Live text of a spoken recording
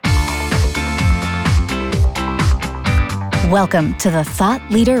Welcome to the Thought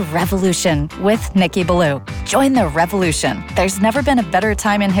Leader Revolution with Nikki Ballou. Join the revolution. There's never been a better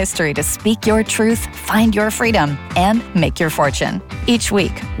time in history to speak your truth, find your freedom, and make your fortune. Each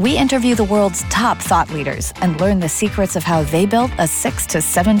week, we interview the world's top thought leaders and learn the secrets of how they built a 6 to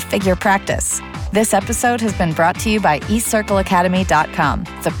 7 figure practice. This episode has been brought to you by eCircleAcademy.com,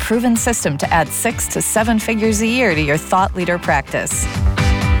 the proven system to add 6 to 7 figures a year to your thought leader practice.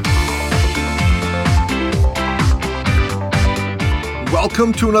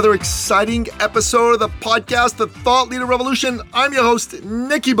 Welcome to another exciting episode of the podcast, The Thought Leader Revolution. I'm your host,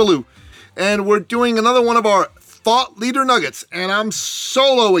 Nikki Ballou, and we're doing another one of our Thought Leader Nuggets, and I'm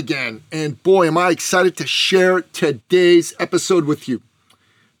solo again. And boy, am I excited to share today's episode with you.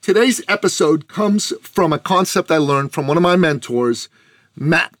 Today's episode comes from a concept I learned from one of my mentors,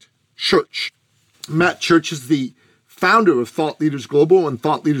 Matt Church. Matt Church is the founder of Thought Leaders Global and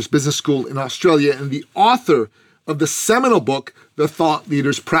Thought Leaders Business School in Australia and the author of the seminal book, The Thought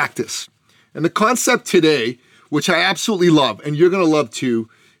Leaders Practice. And the concept today, which I absolutely love, and you're going to love too,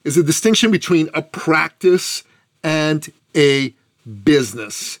 is the distinction between a practice and a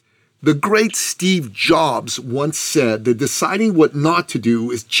business. The great Steve Jobs once said that deciding what not to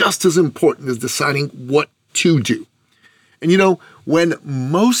do is just as important as deciding what to do. And you know, when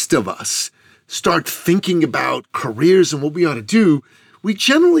most of us start thinking about careers and what we ought to do, we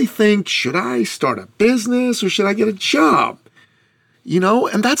generally think, should I start a business or should I get a job? You know,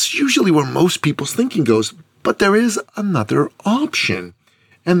 and that's usually where most people's thinking goes. But there is another option.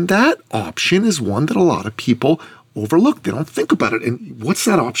 And that option is one that a lot of people overlook. They don't think about it. And what's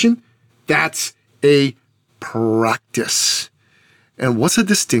that option? That's a practice. And what's the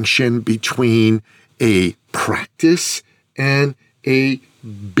distinction between a practice and a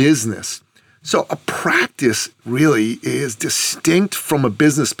business? So a practice really is distinct from a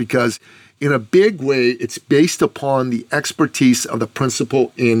business because in a big way, it's based upon the expertise of the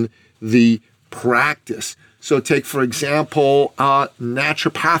principal in the practice. So take, for example, a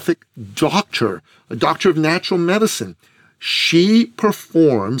naturopathic doctor, a doctor of natural medicine. She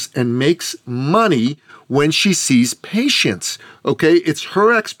performs and makes money when she sees patients, okay? It's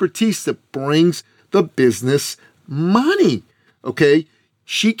her expertise that brings the business money, okay?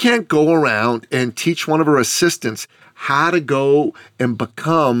 She can't go around and teach one of her assistants how to go and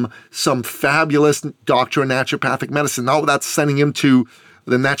become some fabulous doctor of naturopathic medicine, not without sending him to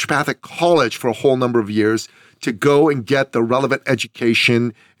the naturopathic college for a whole number of years to go and get the relevant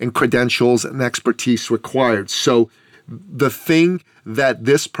education and credentials and expertise required. So the thing that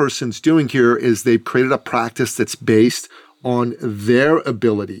this person's doing here is they've created a practice that's based on their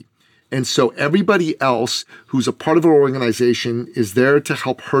ability. And so everybody else who's a part of her organization is there to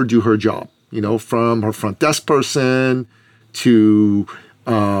help her do her job, you know, from her front desk person to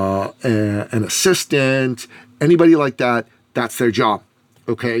an assistant, anybody like that, that's their job,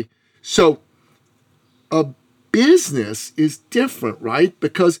 okay? So a business is different, right?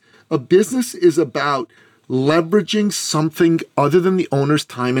 Because a business is about leveraging something other than the owner's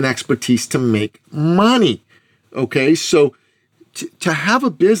time and expertise to make money, okay? So to have a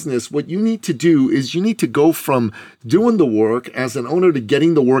business, what you need to do is you need to go from doing the work as an owner to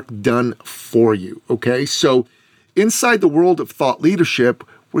getting the work done for you, okay? So inside the world of thought leadership,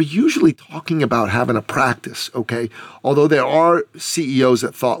 we're usually talking about having a practice, okay? Although there are CEOs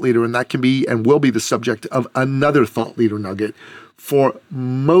at Thought Leader, and that can be and will be the subject of another Thought Leader Nugget. For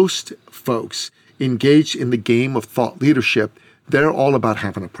most folks engaged in the game of thought leadership, they're all about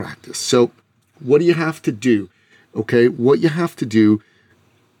having a practice. So what do you have to do? Okay, what you have to do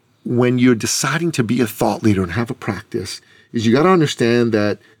when you're deciding to be a thought leader and have a practice is you got to understand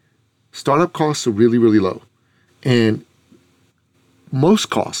that startup costs are really, really low. And most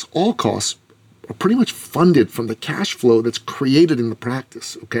costs, all costs, are pretty much funded from the cash flow that's created in the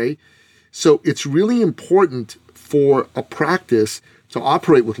practice, okay? So it's really important for a practice to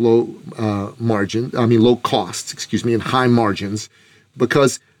operate with low costs, and high margins,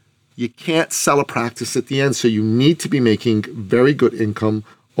 because you can't sell a practice at the end, so you need to be making very good income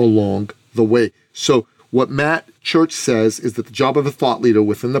along the way. So what Matt Church says is that the job of a thought leader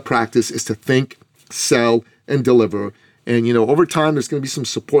within the practice is to think, sell, and deliver. And, you know, over time, there's going to be some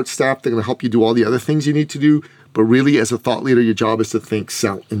support staff that are going to help you do all the other things you need to do. But really, as a thought leader, your job is to think,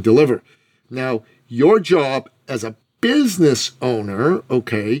 sell, and deliver. Now, your job as a business owner,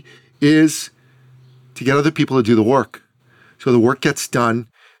 okay, is to get other people to do the work. So the work gets done,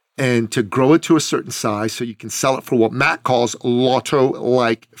 and to grow it to a certain size so you can sell it for what Matt calls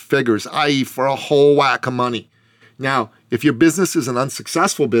lotto-like figures, i.e. for a whole whack of money. Now, if your business is an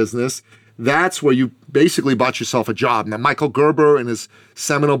unsuccessful business, that's where you basically bought yourself a job. Now, Michael Gerber in his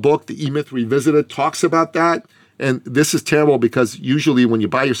seminal book, The E-Myth Revisited, talks about that. And this is terrible because usually when you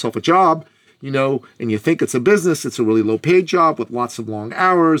buy yourself a job, and you think it's a business, it's a really low-paid job with lots of long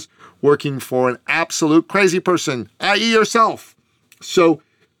hours, working for an absolute crazy person, i.e. yourself. So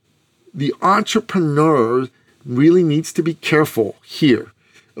the entrepreneur really needs to be careful here,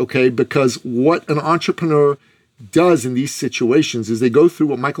 okay? Because what an entrepreneur does in these situations is they go through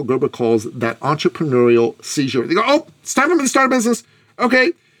what Michael Gerber calls that entrepreneurial seizure. They go, oh, it's time for me to start a business.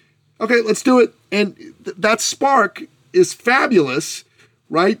 Okay, let's do it. And that spark is fabulous,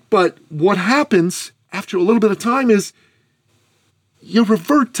 right? But what happens after a little bit of time is you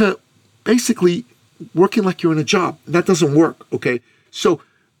revert to basically working like you're in a job. That doesn't work, okay? So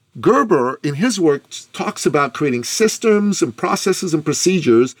Gerber, in his work, talks about creating systems and processes and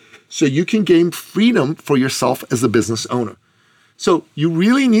procedures so you can gain freedom for yourself as a business owner. So you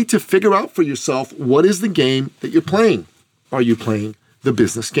really need to figure out for yourself, what is the game that you're playing? Are you playing the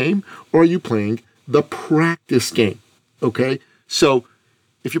business game, or are you playing the practice game, okay? So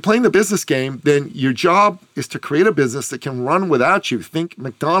if you're playing the business game, then your job is to create a business that can run without you. Think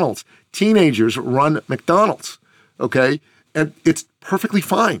McDonald's. Teenagers run McDonald's, okay? And it's perfectly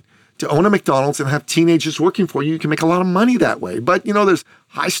fine to own a McDonald's and have teenagers working for you. You can make a lot of money that way. But, there's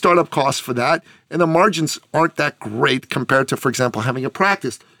high startup costs for that, and the margins aren't that great compared to, for example, having a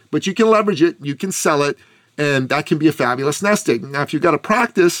practice. But you can leverage it, you can sell it, and that can be a fabulous nest egg. Now, if you've got a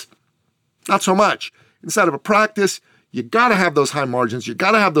practice, not so much. Inside of a practice, you got to have those high margins. You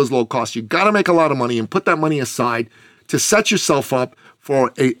got to have those low costs. You got to make a lot of money and put that money aside to set yourself up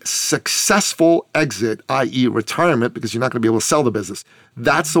for a successful exit, i.e. retirement, because you're not going to be able to sell the business.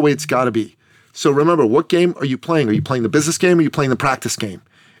 That's the way it's got to be. So remember, what game are you playing? Are you playing the business game, or are you playing the practice game?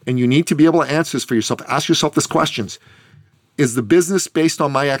 And you need to be able to answer this for yourself. Ask yourself these questions. Is the business based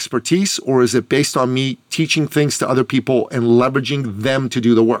on my expertise, or is it based on me teaching things to other people and leveraging them to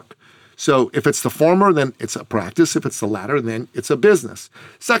do the work? So if it's the former, then it's a practice. If it's the latter, then it's a business.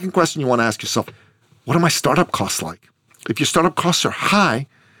 Second question you want to ask yourself, what are my startup costs like? If your startup costs are high,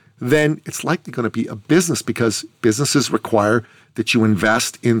 then it's likely going to be a business, because businesses require that you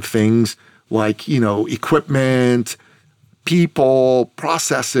invest in things like, equipment, people,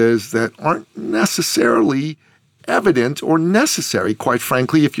 processes that aren't necessarily evident or necessary, quite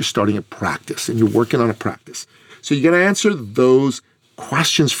frankly, if you're starting a practice and you're working on a practice. So you got to answer those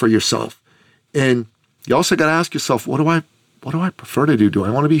questions for yourself. And you also got to ask yourself, what do I prefer to do? Do I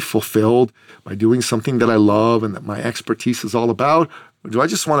want to be fulfilled by doing something that I love and that my expertise is all about? Or do I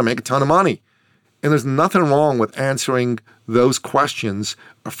just want to make a ton of money? And there's nothing wrong with answering those questions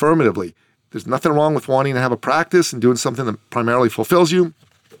affirmatively. There's nothing wrong with wanting to have a practice and doing something that primarily fulfills you.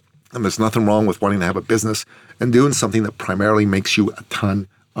 And there's nothing wrong with wanting to have a business and doing something that primarily makes you a ton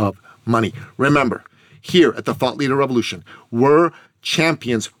of money. Remember, here at the Thought Leader Revolution, we're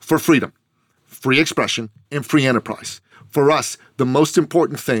champions for freedom, free expression, and free enterprise. For us, the most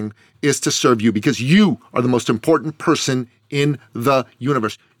important thing is to serve you, because you are the most important person in the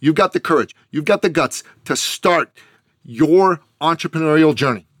universe. You've got the courage, you've got the guts to start your entrepreneurial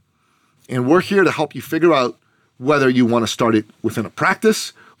journey. And we're here to help you figure out whether you want to start it within a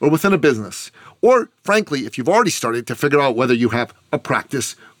practice or within a business. Or frankly, if you've already started, to figure out whether you have a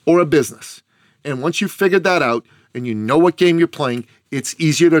practice or a business. And once you've figured that out and you know what game you're playing, it's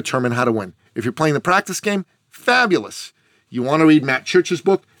easier to determine how to win. If you're playing the practice game, fabulous. You want to read Matt Church's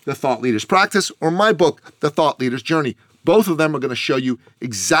book, The Thought Leader's Practice, or my book, The Thought Leader's Journey. Both of them are going to show you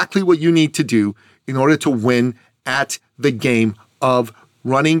exactly what you need to do in order to win at the game of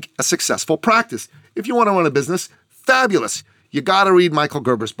running a successful practice. If you want to run a business, fabulous. You got to read Michael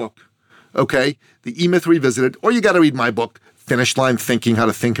Gerber's book, okay? The E-Myth Revisited, or you got to read my book, Finish Line Thinking, How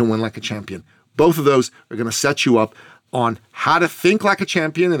to Think and Win Like a Champion. Both of those are going to set you up on how to think like a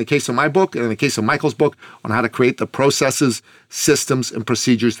champion in the case of my book, and in the case of Michael's book, on how to create the processes, systems, and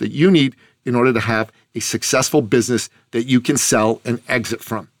procedures that you need in order to have a successful business that you can sell and exit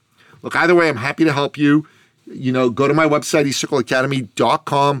from. Look, either way, I'm happy to help you. Go to my website,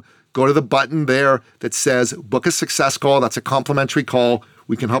 eCircleacademy.com. Go to the button there that says book a success call. That's a complimentary call.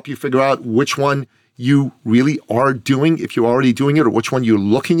 We can help you figure out which one you really are doing, if you're already doing it, or which one you're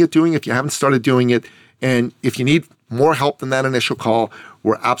looking at doing if you haven't started doing it. And if you need more help than that initial call,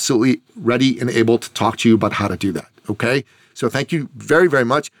 we're absolutely ready and able to talk to you about how to do that, okay? So thank you very, very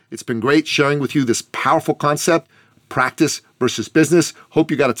much. It's been great sharing with you this powerful concept, practice versus business. Hope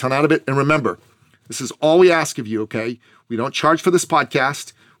you got a ton out of it. And remember, this is all we ask of you, okay? We don't charge for this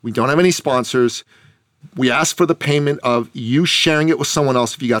podcast. We don't have any sponsors. We ask for the payment of you sharing it with someone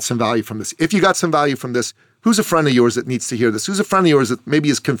else if you got some value from this. If you got some value from this, who's a friend of yours that needs to hear this? Who's a friend of yours that maybe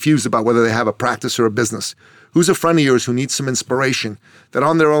is confused about whether they have a practice or a business? Who's a friend of yours who needs some inspiration, that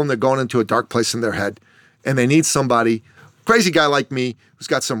on their own they're going into a dark place in their head? and they need somebody, crazy guy like me, who's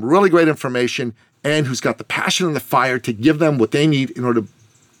got some really great information and who's got the passion and the fire to give them what they need in order to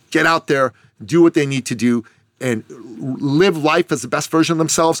get out there, do what they need to do, and live life as the best version of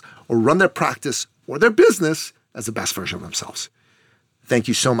themselves, or run their practice or their business as the best version of themselves. Thank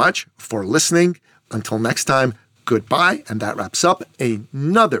you so much for listening. Until next time, goodbye. And that wraps up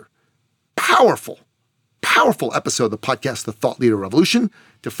another powerful episode of the podcast, The Thought Leader Revolution.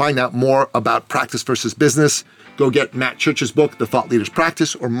 To find out more about practice versus business, go get Matt Church's book, The Thought Leader's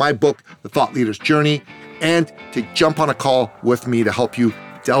Practice, or my book, The Thought Leader's Journey, and to jump on a call with me to help you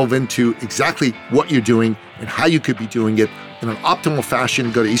delve into exactly what you're doing and how you could be doing it in an optimal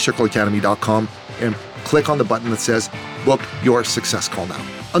fashion. Go to eCircleAcademy.com and click on the button that says book your success call now.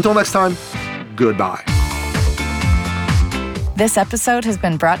 Until next time, goodbye. This episode has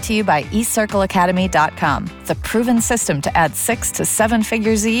been brought to you by eCircleAcademy.com, the proven system to add 6 to 7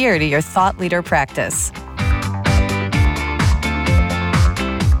 figures a year to your thought leader practice.